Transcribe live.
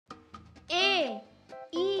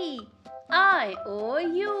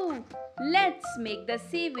Y-O-U. Let's make the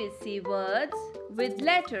CVC words with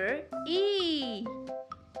letter E.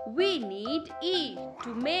 We need E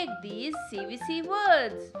to make these CVC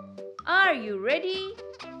words. Are you ready?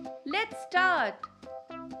 Let's start.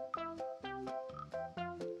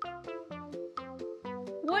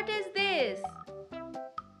 What is this?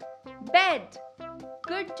 Bed.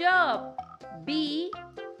 Good job.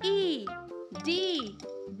 B-E-D.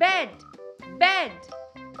 Bed. Bed.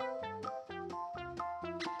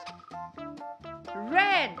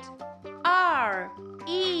 Red. R-E-D.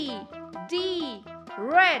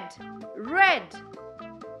 Red. Red.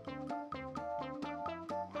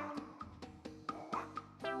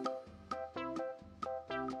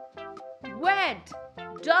 Wed.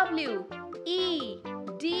 W-E-D.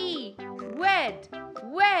 Wed.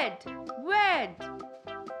 Wed. Wed.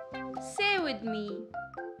 Say with me.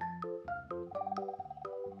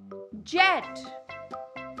 Jet.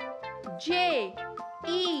 J-E-T.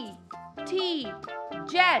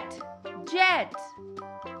 Jet. Jet.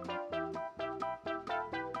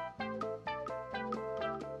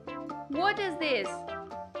 What is this?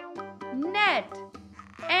 Net.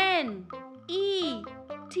 N-E-T.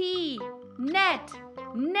 Net.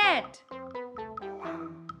 Net.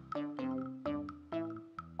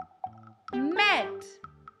 Met.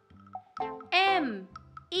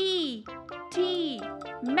 M-E-T.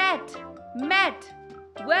 Met. Met.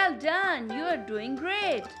 Well done. You are doing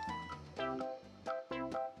great.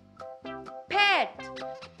 Pet.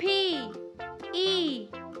 P-E-T.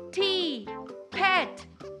 Pet.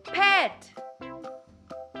 Pet.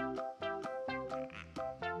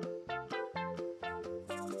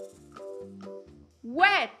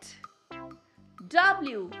 Wet.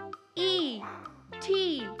 W-E-T.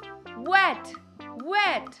 Wet.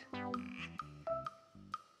 Wet.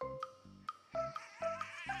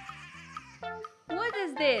 What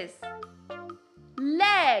is this?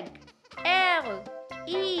 Leg.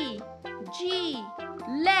 L-E-G.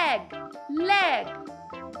 Leg. Leg.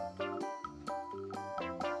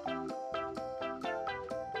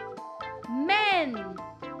 Men.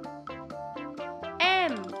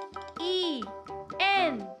 M-E-N.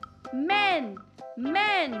 Men.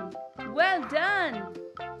 Men. Well done.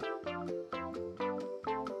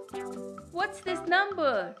 What's this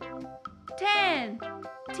number? 10.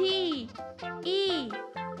 T-E-N.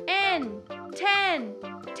 10.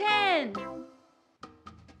 10.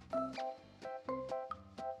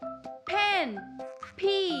 Pen.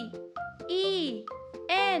 P-E-N.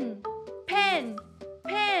 Pen.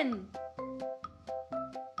 Pen.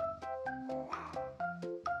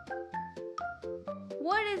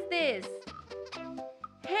 What is this?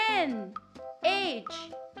 Hen.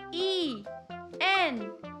 H-E-N.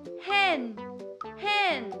 Hen.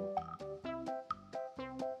 Hen.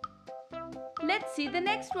 Let's see the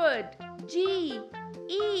next word. G-E-T.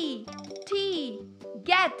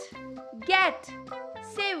 Get. Get.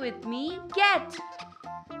 Say with me. Get.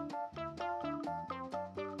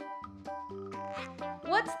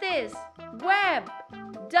 What's this? Web.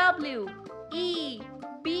 W-E-B.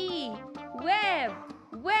 Web.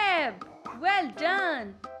 Web. Well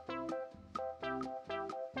done.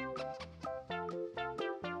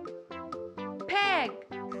 Peg.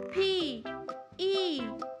 P-E-G.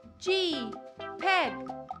 Peg.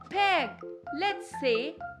 Peg. Let's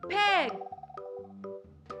say peg.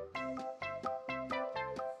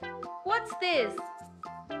 What's this?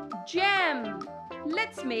 Jam.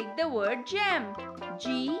 Let's make the word jam.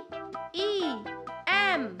 G-E-M.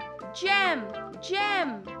 Jam.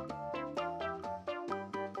 Jam.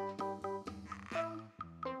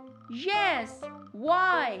 Yes.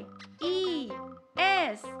 Y-E-S.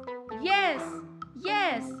 Yes.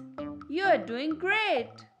 Yes. You are doing great.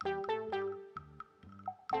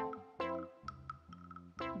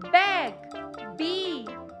 Bag.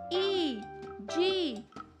 B-E-G.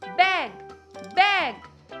 Bag. Bag.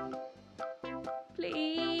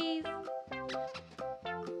 Please.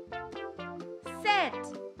 Set.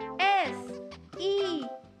 S-E-T.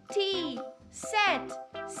 Set.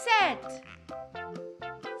 Set.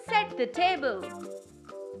 Set the table.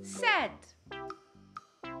 Set.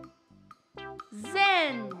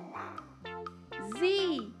 Zen. Z-E-N.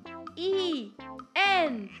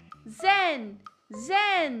 Zen.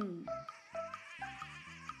 Zen.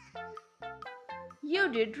 You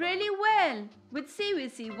did really well with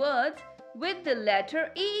CVC words with the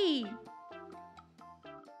letter E.